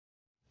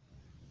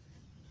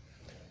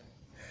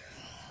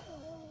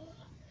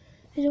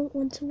I don't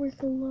want to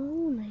work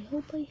alone. I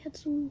hope I had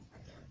some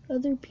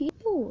other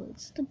people.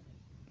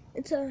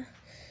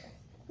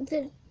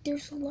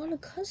 There's a lot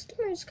of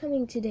customers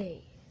coming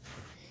today.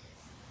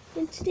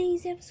 And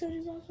today's episode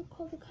is also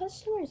called The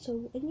Customer,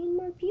 so I need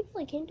more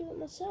people. I can't do it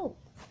myself.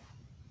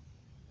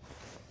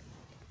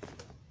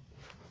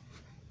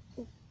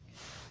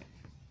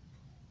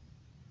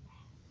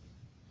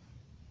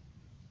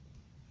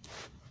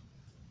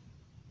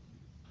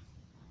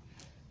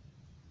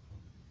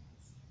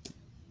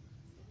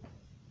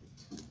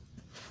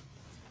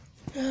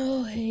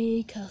 Oh,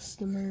 hey,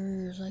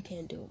 customers. I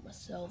can't do it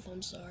myself.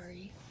 I'm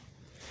sorry.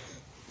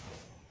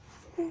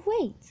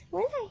 Wait, we're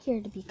not here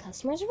to be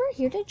customers. We're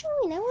here to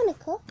join. I want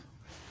to cook.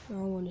 I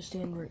want to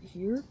stand right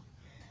here.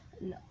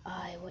 And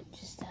I want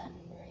to stand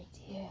right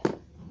here.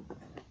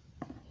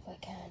 If I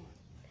can.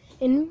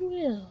 And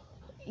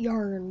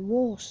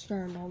we'll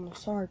stand on the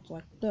sides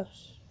like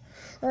this.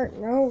 Alright,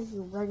 now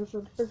you're ready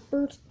for the big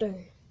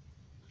birthday.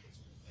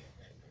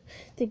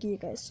 Thank you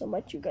guys so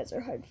much. You guys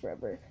are hard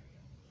forever.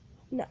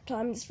 Nap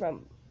time is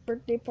from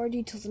birthday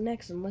party till the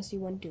next, unless you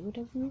want to do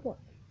whatever you want.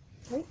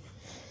 Right?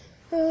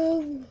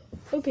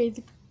 Okay,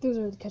 those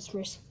are the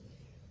customers.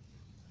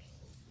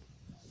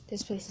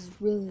 This place is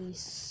really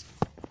scary.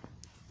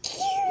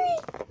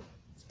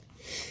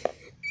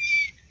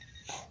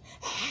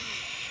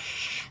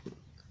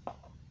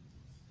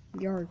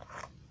 Yard.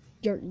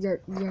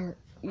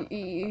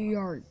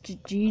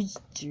 Jeez,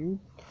 dude.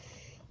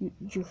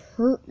 You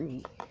hurt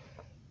me.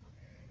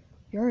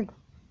 Yard,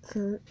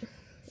 Kurt.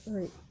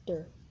 Right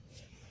there.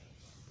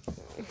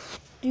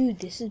 Dude,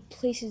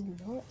 place is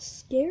not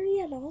scary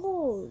at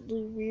all,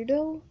 you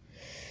weirdo.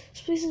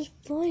 This place is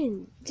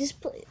fun.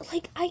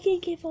 I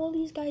could give all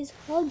these guys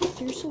hugs.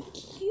 They're so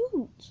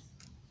cute.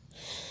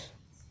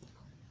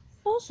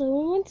 Also, I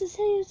want to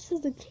say it to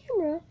the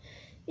camera,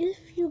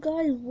 if you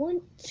guys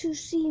want to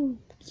see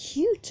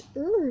cute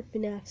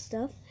FNAF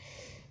stuff,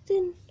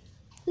 then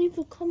leave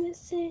a comment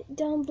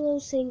down below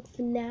saying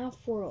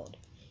FNAF World.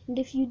 And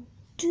if you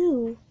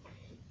do,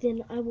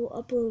 then I will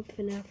upload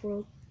FNAF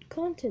World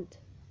content.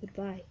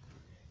 Goodbye.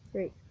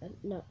 Right,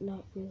 not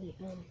really,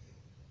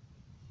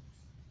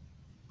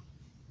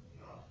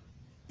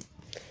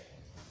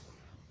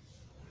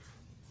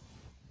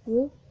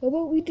 Well, how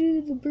about we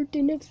do the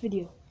birthday next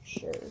video?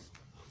 Sure.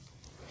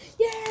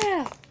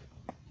 Yeah!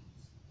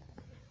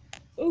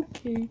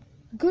 Okay,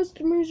 the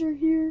customers are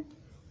here.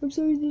 I'm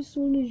sorry this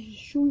one is a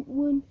short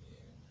one,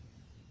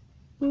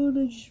 but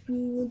I just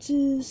really want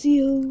to see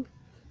how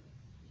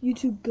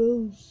YouTube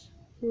goes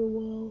for a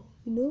while,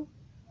 you know?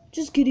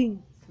 Just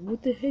kidding.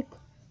 What the heck?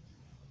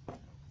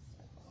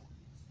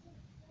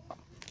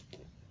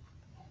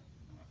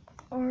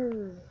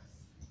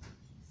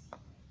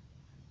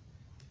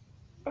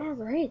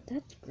 Alright,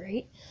 that's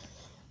great.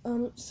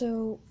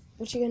 So,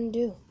 what you gonna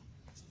do?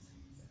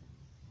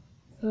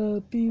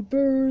 Happy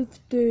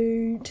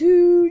birthday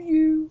to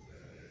you.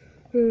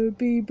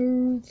 Happy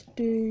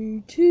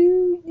birthday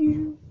to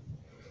you.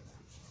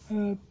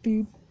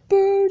 Happy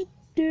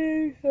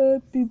birthday,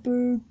 happy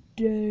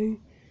birthday,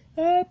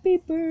 happy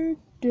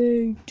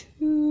birthday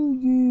to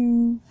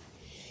you.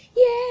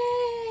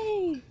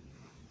 Yay!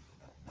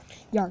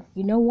 Yeah,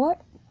 you know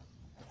what?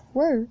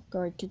 We're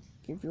going to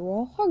give you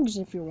all hugs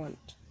if you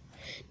want.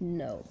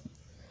 No,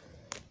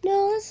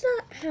 let's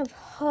not have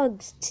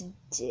hugs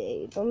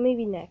today, but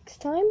maybe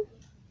next time.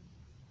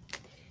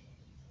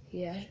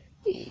 Yeah.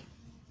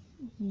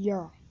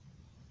 Yeah.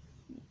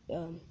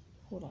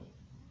 Hold on.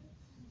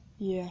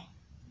 Yeah,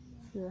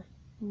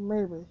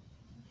 maybe.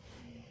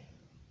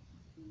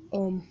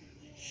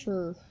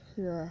 Sure,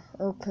 yeah,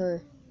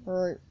 okay.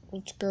 Alright,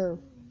 let's go.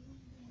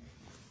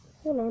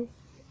 Hold on.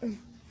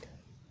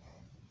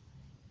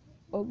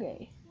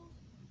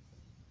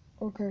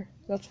 Okay,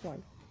 that's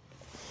fine.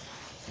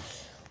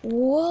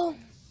 Well,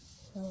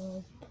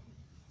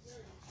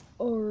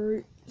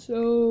 alright,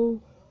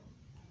 so,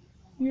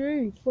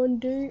 yay, fun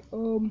day.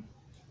 All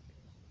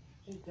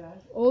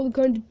the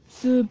kinds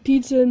of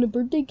pizza and the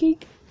birthday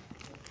cake.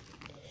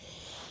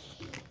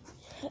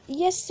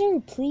 Yes, sir,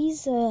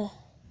 please,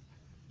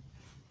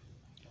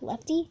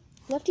 Lefty?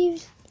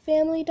 Lefty's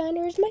Family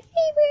Diner is my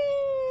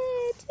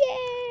favorite!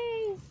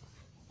 Yay!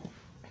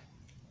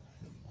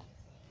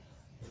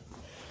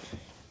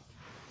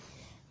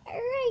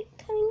 Alright,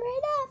 coming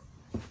right up.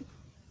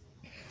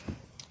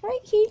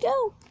 Alright, here you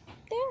go.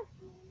 There.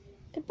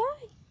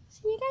 Goodbye.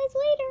 See you guys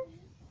later.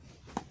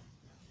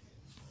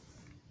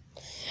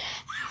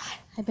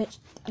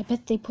 I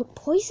bet they put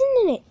poison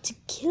in it to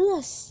kill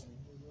us.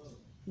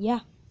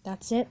 Yeah,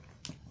 that's it.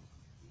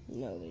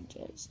 No, they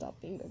didn't. Stop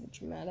being over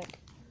dramatic.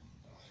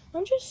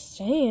 I'm just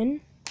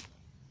saying.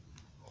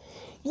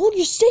 Well,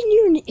 you're saying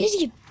you're an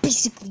idiot,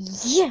 basically.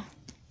 Yeah.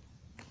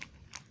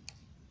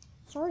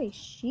 Sorry,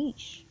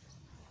 sheesh.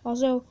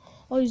 Also,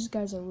 all these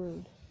guys are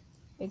rude.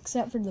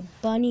 Except for the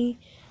bunny,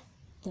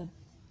 the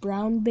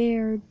brown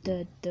bear,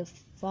 the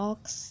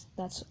fox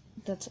that's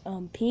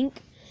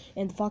pink,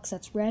 and the fox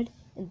that's red,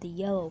 and the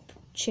yellow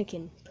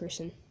chicken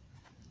person.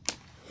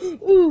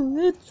 Oh,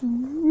 that's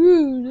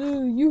rude.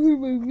 Oh, you hurt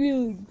my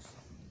feelings.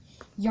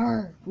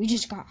 Yar, we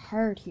just got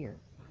hired here.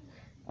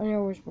 And it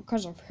was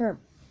because of him.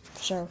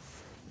 So,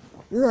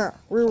 yeah,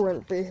 we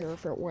wouldn't be here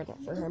if it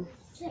wasn't for him.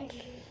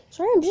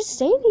 Sorry, I'm just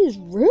saying he's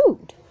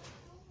rude.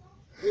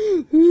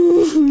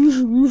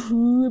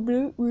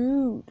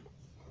 Rude.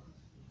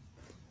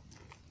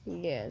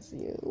 Yes,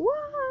 you. What?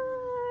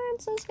 I'm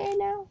so scared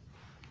now.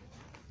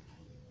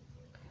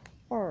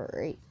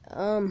 Alright,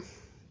 I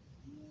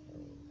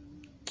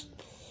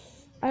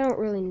don't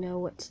really know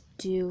what to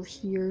do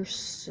here,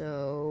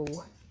 so...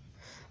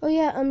 Oh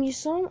yeah, I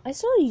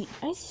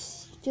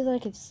feel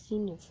like I've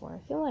seen you before. I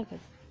feel like I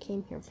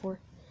came here before.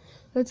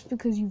 That's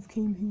because you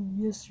came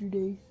here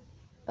yesterday.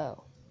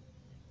 Oh.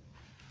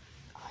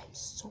 I'm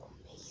so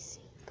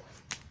amazing.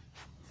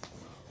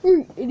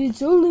 And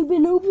it's only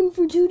been open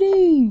for 2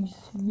 days.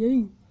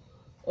 Yay.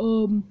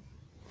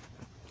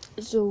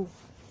 So,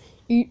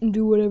 eat and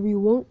do whatever you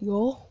want,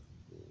 y'all.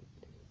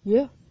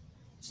 Yeah,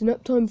 it's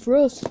nap time for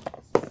us.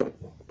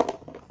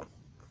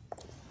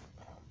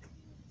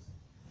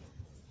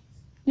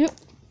 Yep.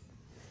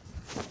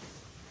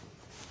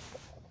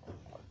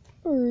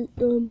 Alright,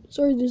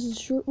 sorry this is a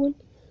short one.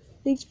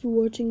 Thanks for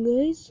watching,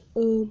 guys.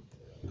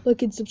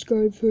 Like and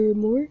subscribe for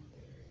more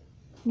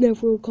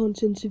FNAF World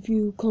content if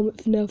you comment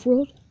FNAF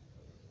World.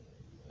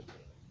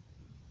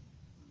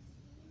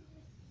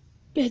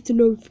 Hit the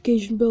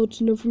notification bell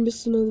to never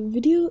miss another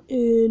video,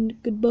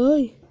 and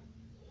goodbye.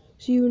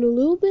 See you in a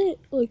little bit,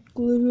 like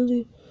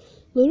literally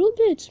little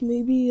bits.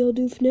 Maybe I'll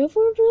do FNAF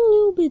World in a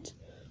little bit.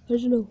 I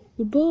don't know.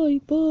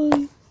 Goodbye,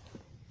 bye.